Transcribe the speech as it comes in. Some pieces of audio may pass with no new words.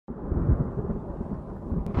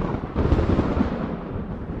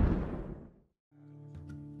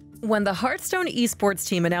When the Hearthstone esports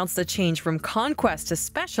team announced the change from Conquest to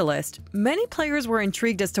Specialist, many players were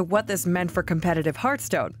intrigued as to what this meant for competitive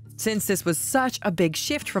Hearthstone, since this was such a big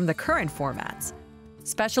shift from the current formats.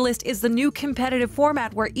 Specialist is the new competitive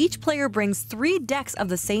format where each player brings 3 decks of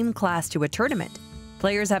the same class to a tournament.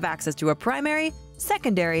 Players have access to a primary,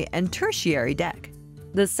 secondary, and tertiary deck.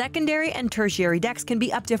 The secondary and tertiary decks can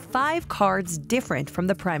be up to 5 cards different from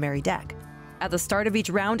the primary deck. At the start of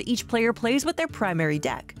each round, each player plays with their primary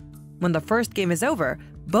deck. When the first game is over,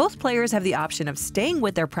 both players have the option of staying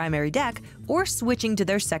with their primary deck or switching to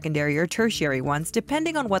their secondary or tertiary ones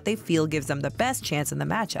depending on what they feel gives them the best chance in the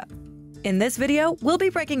matchup. In this video, we'll be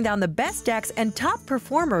breaking down the best decks and top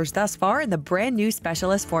performers thus far in the brand new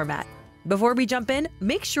Specialist format. Before we jump in,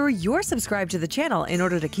 make sure you're subscribed to the channel in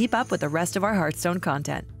order to keep up with the rest of our Hearthstone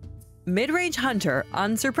content. Mid-range Hunter,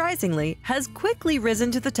 unsurprisingly, has quickly risen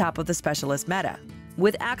to the top of the Specialist meta.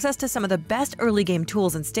 With access to some of the best early-game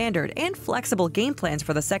tools in Standard and flexible game plans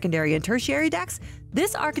for the secondary and tertiary decks,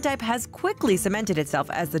 this archetype has quickly cemented itself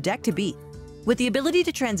as the deck to beat. With the ability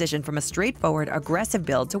to transition from a straightforward, aggressive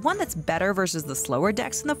build to one that's better versus the slower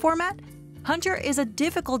decks in the format, Hunter is a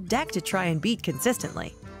difficult deck to try and beat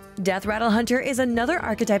consistently. Death Rattle Hunter is another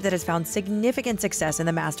archetype that has found significant success in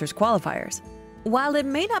the Masters Qualifiers. While it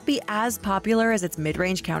may not be as popular as its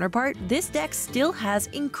mid-range counterpart, this deck still has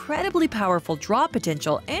incredibly powerful draw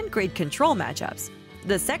potential and great control matchups.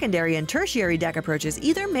 The secondary and tertiary deck approaches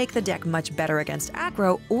either make the deck much better against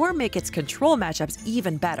aggro or make its control matchups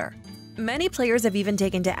even better. Many players have even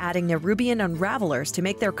taken to adding Nerubian Unravelers to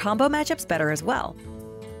make their combo matchups better as well.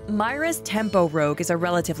 Myra's Tempo Rogue is a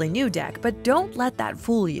relatively new deck, but don't let that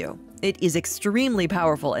fool you. It is extremely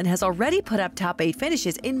powerful and has already put up top 8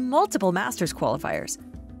 finishes in multiple Masters Qualifiers.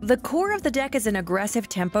 The core of the deck is an aggressive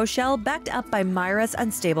tempo shell backed up by Myra's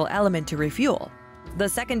Unstable Element to refuel. The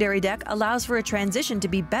secondary deck allows for a transition to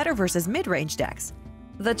be better versus mid-range decks.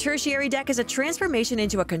 The tertiary deck is a transformation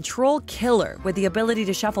into a control killer with the ability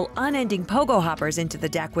to shuffle unending pogo hoppers into the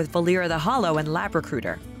deck with Valera the Hollow and Lab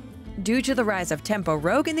Recruiter. Due to the rise of Tempo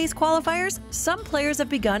Rogue in these qualifiers, some players have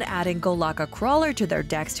begun adding Golakka Crawler to their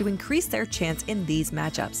decks to increase their chance in these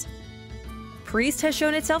matchups. Priest has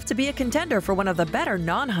shown itself to be a contender for one of the better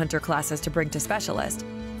non-hunter classes to bring to Specialist.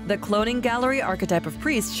 The Cloning Gallery archetype of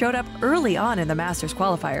Priest showed up early on in the Masters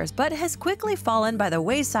Qualifiers, but has quickly fallen by the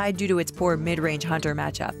wayside due to its poor mid-range hunter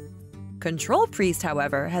matchup. Control Priest,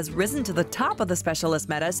 however, has risen to the top of the Specialist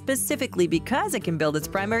meta specifically because it can build its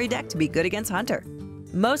primary deck to be good against Hunter.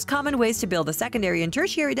 Most common ways to build the secondary and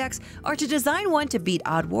tertiary decks are to design one to beat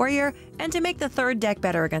Odd Warrior and to make the third deck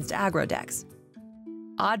better against aggro decks.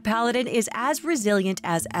 Odd Paladin is as resilient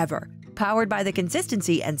as ever, powered by the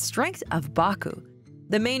consistency and strength of Baku.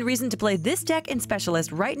 The main reason to play this deck in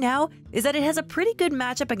Specialist right now is that it has a pretty good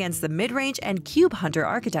matchup against the mid-range and cube hunter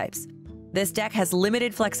archetypes. This deck has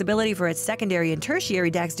limited flexibility for its secondary and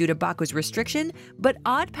tertiary decks due to Baku's restriction, but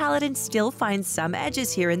Odd Paladin still finds some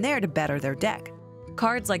edges here and there to better their deck.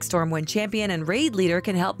 Cards like Stormwind Champion and Raid Leader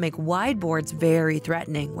can help make wide boards very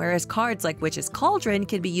threatening, whereas cards like Witch's Cauldron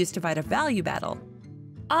can be used to fight a value battle.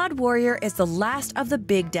 Odd Warrior is the last of the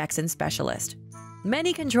big decks in Specialist.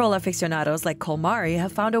 Many control aficionados like Kolmari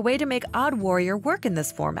have found a way to make Odd Warrior work in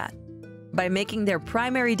this format. By making their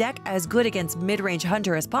primary deck as good against mid-range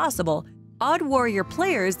hunter as possible, Odd Warrior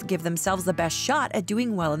players give themselves the best shot at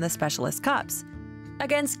doing well in the Specialist Cups.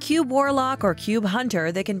 Against Cube Warlock or Cube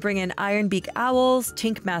Hunter, they can bring in Ironbeak Owls,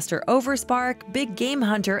 Tinkmaster Overspark, Big Game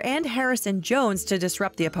Hunter, and Harrison Jones to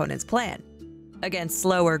disrupt the opponent's plan. Against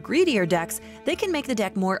slower, greedier decks, they can make the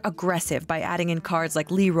deck more aggressive by adding in cards like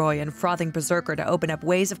Leroy and Frothing Berserker to open up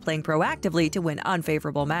ways of playing proactively to win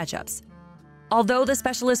unfavorable matchups. Although the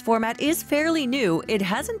Specialist format is fairly new, it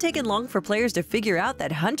hasn't taken long for players to figure out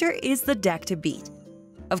that Hunter is the deck to beat.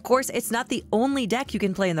 Of course, it's not the only deck you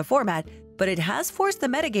can play in the format, but it has forced the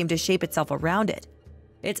metagame to shape itself around it.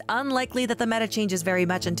 It's unlikely that the meta changes very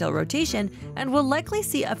much until rotation, and we'll likely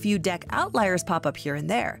see a few deck outliers pop up here and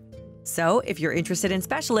there. So, if you're interested in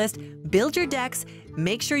Specialist, build your decks,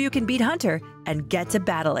 make sure you can beat Hunter, and get to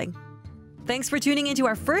battling. Thanks for tuning into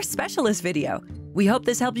our first Specialist video. We hope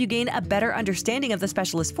this helped you gain a better understanding of the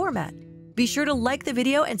Specialist format. Be sure to like the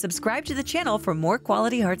video and subscribe to the channel for more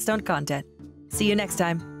quality Hearthstone content. See you next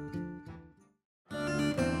time.